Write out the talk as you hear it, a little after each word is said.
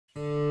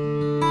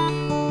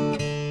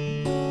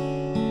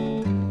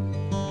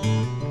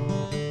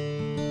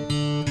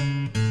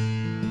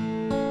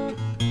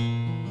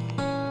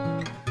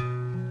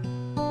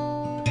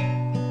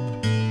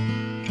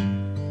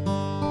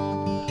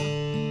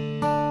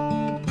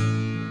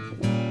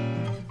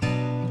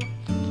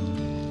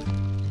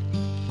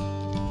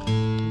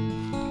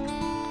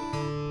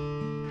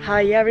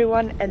Hi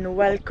everyone and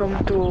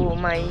welcome to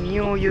my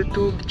new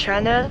YouTube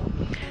channel.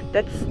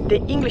 That's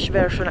the English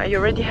version. I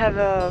already have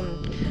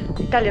an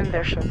Italian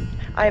version.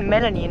 I'm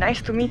Melanie,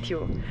 nice to meet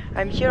you.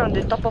 I'm here on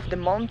the top of the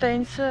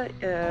mountains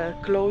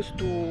close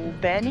to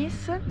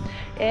Venice,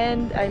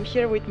 and I'm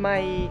here with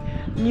my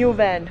new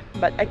van,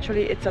 but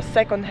actually it's a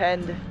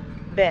second-hand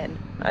van.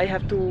 I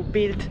have to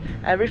build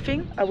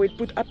everything. I will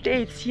put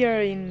updates here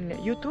in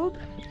YouTube.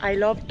 I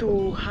love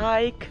to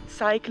hike,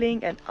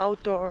 cycling and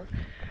outdoor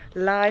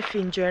life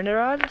in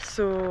general,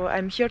 so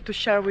I'm here to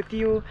share with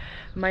you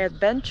my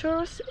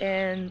adventures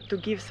and to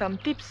give some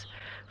tips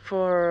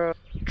for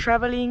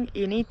traveling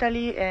in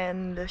Italy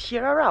and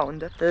here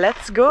around.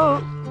 Let's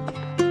go!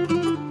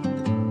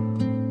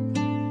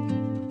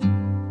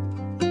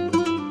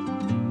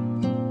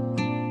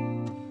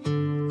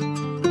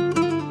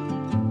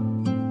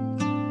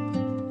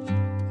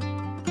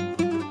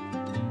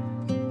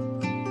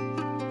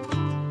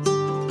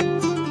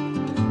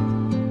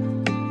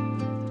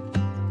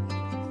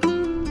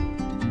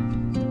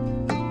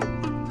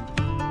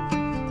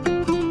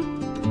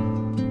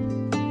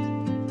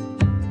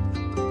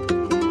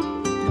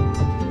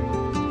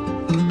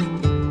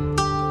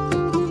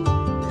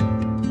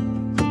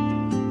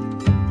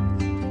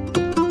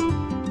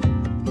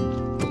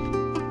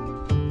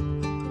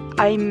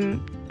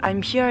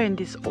 I'm here in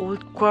this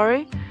old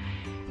quarry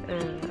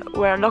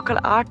where local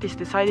artists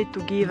decided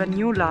to give a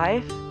new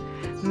life,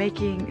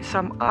 making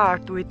some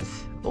art with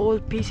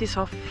old pieces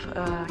of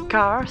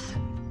cars.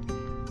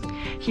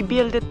 He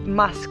built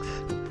masks,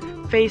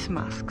 face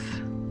masks.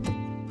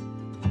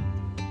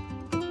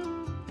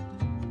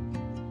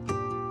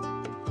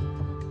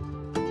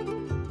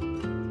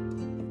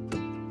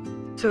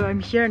 So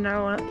I'm here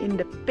now in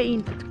the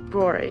painted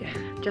quarry,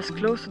 just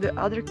close to the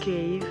other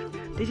cave.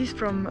 This is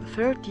from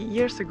 30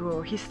 years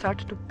ago. He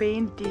started to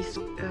paint this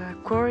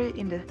quarry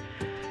in the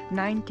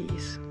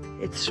 90s.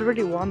 It's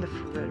really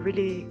wonderful,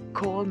 really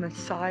calm and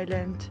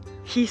silent.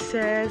 He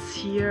says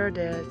here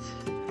that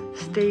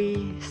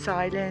stay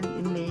silent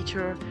in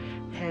nature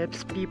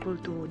helps people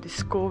to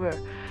discover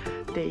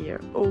their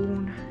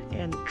own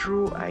and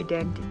true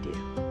identity.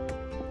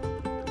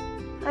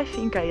 I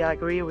think I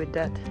agree with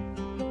that.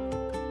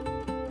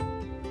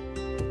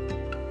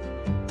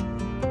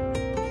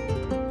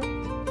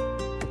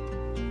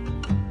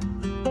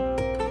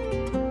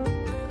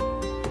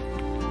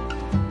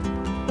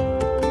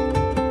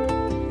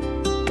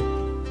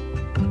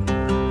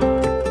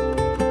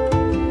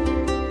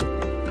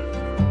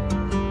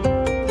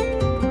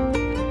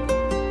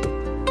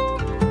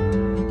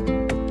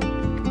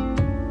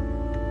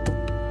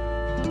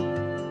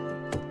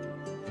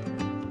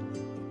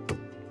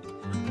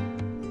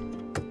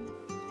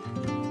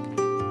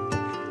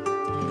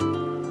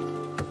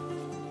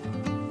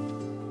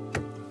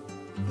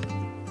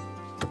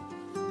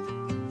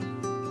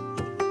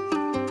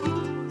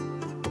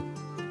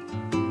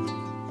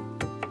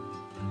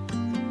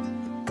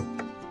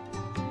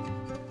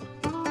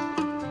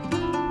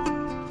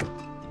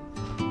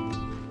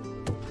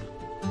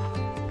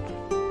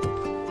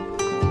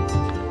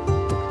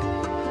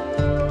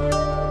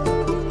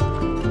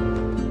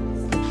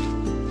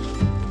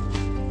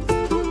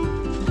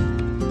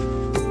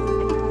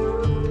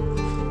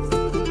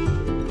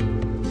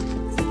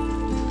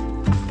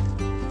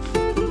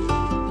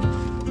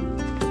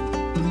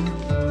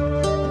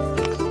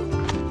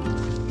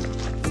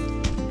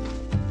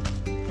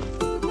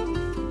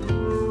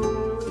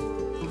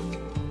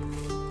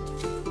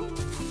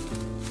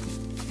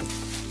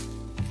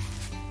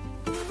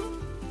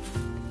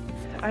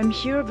 I'm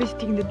here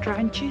visiting the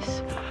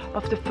trenches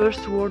of the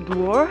First World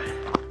War.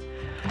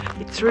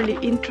 It's really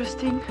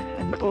interesting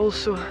and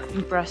also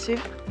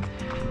impressive.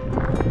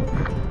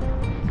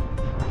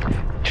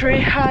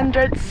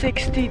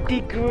 360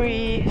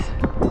 degrees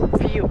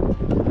view.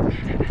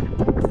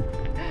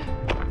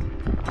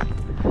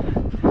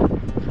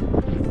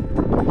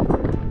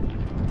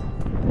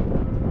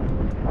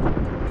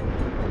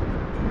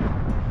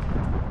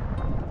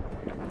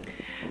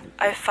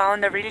 I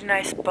found a really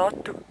nice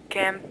spot to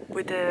camp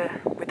with the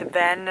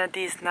van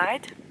this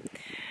night.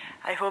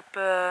 I hope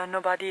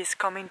nobody is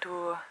coming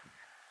to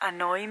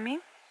annoy me.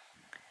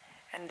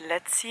 And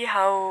let's see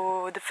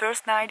how the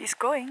first night is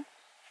going.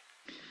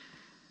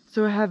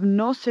 So I have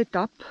no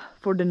setup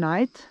for the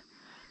night,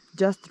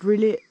 just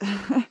really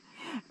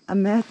a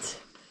mat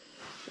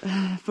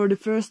for the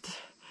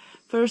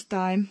first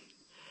time,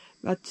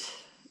 but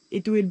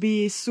it will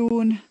be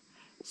soon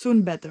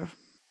better.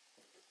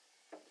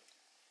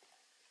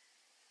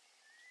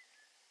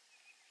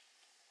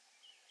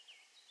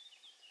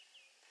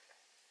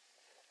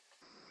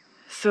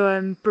 So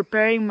I'm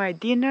preparing my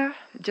dinner,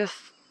 just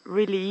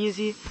really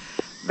easy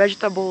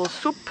vegetable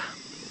soup,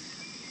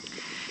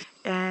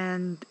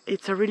 and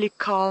it's a really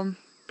calm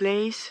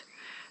place.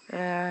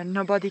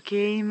 Nobody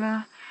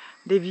came,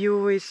 the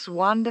view is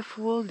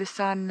wonderful, the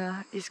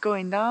sun is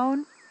going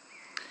down,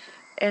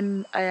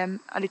 and I am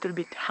a little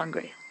bit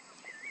hungry.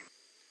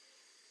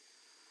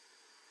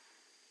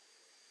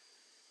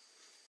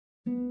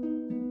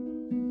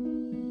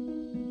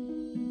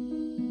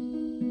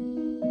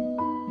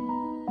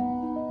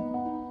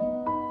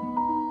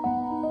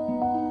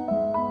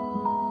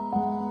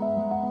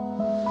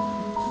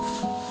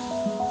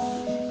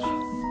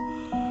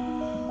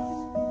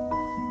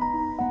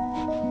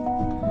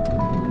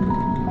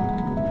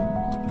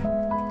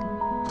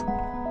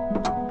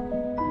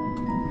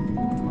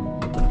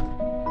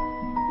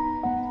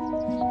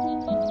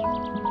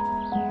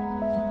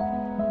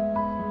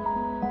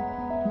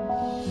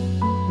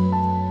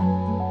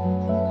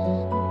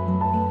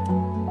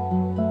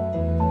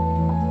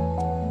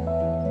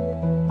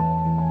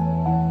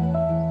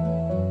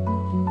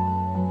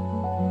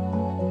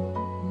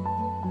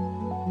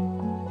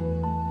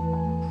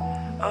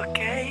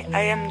 Okay,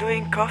 I am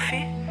doing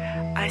coffee.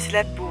 I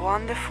slept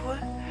wonderful.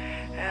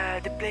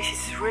 The place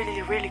is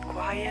really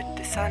quiet.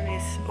 The sun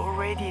is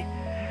already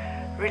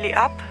really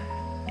up,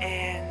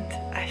 and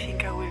I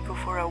think I will go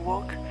for a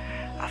walk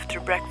after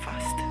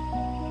breakfast.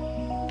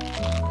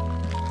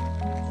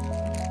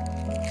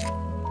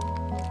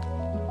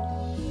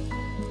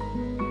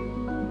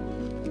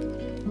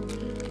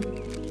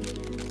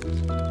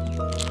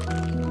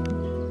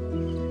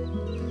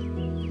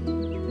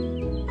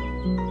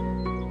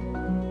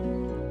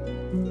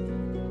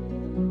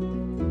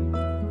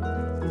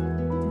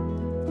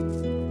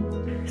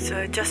 So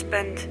I just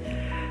spent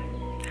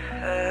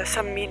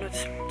some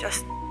minutes,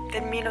 just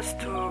 10 minutes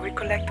to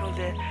recollect all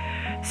the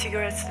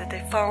cigarettes that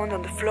I found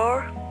on the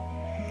floor.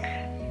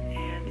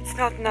 And it's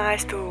not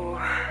nice to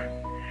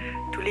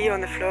leave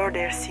on the floor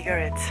their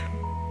cigarettes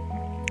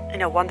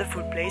in a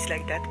wonderful place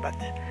like that, but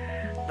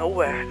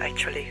nowhere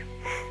actually.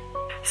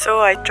 So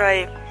I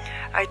try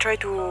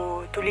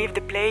to leave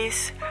the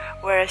place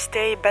where I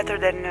stay better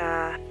than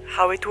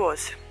how it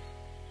was.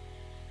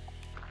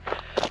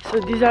 So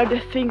these are the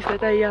things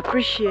that I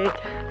appreciate: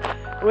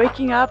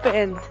 waking up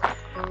and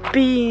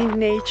being in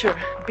nature,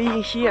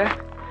 being here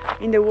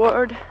in the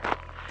world,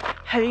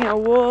 having a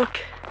walk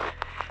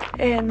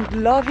and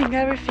loving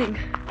everything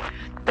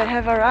that I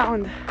have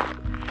around.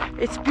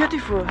 It's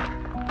beautiful.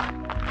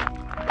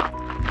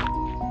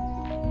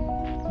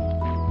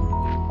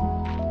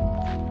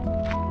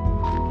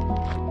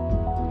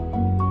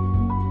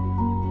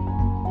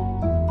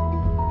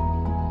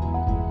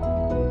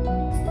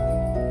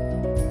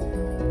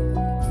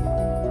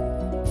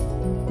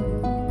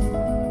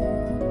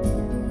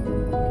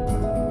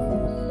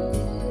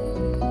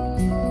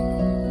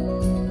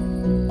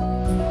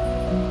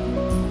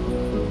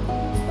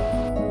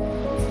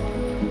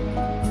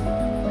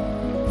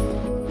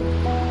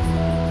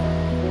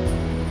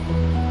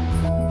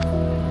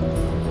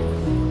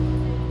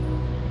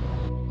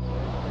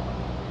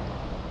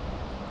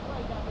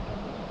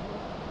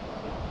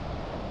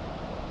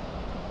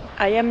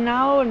 I am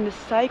now on the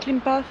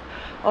cycling path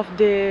of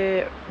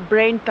the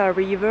Brenta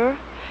River.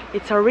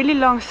 It's a really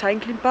long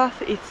cycling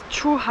path. It's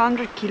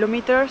 200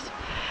 kilometers.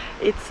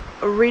 It's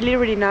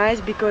really nice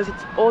because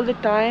it's all the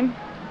time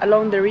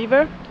along the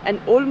river,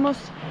 and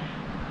almost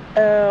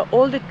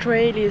all the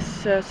trail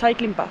is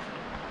cycling path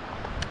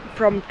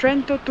from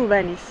Trento to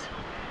Venice.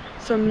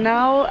 So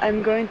now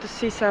I'm going to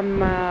see some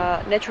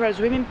natural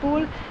swimming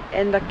pool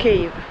and a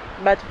cave.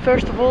 But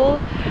first of all,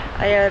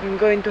 I am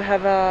going to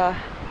have a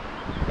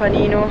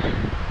panino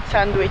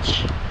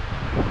sandwich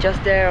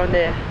just there on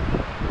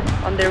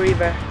the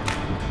river.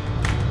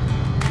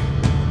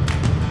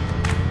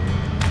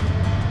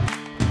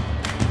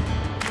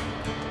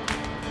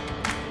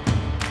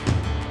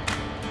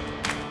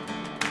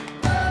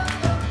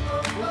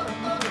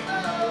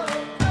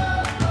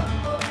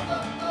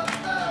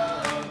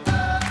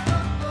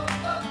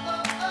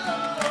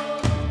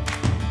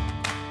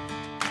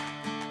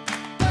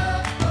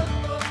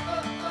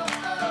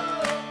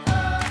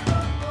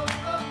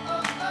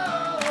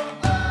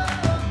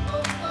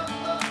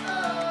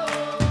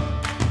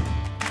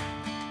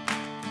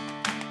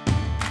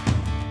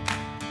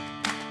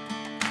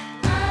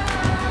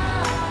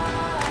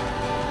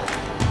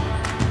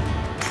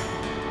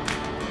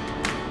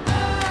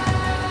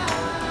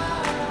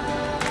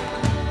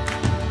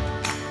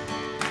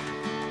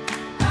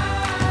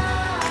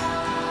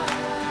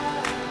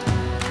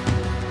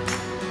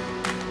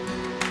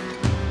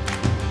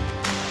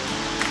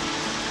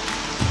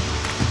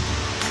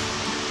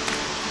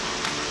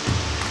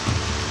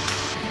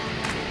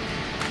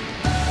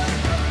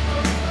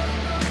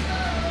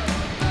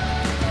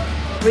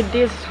 With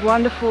these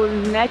wonderful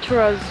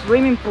natural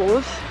swimming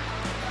pools,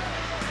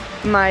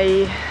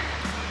 my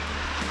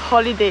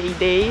holiday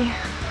day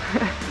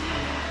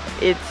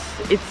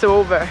it's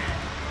over.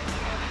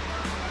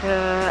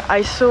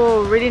 I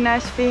saw really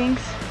nice things,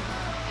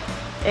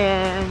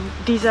 and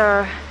these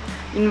are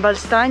in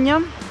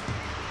Valstagno.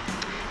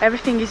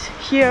 Everything is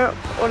here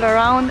all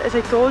around, as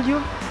I told you,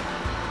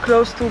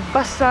 close to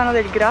Bassano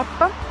del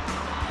Grappa.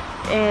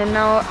 And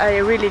now I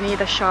really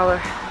need a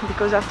shower,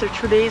 because after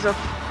 2 days of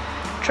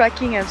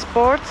trekking and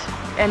sports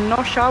and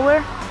no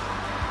shower,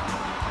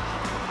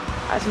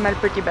 I smell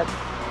pretty bad.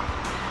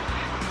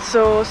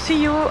 So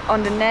see you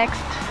on the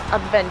next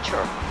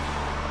adventure.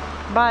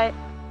 Bye.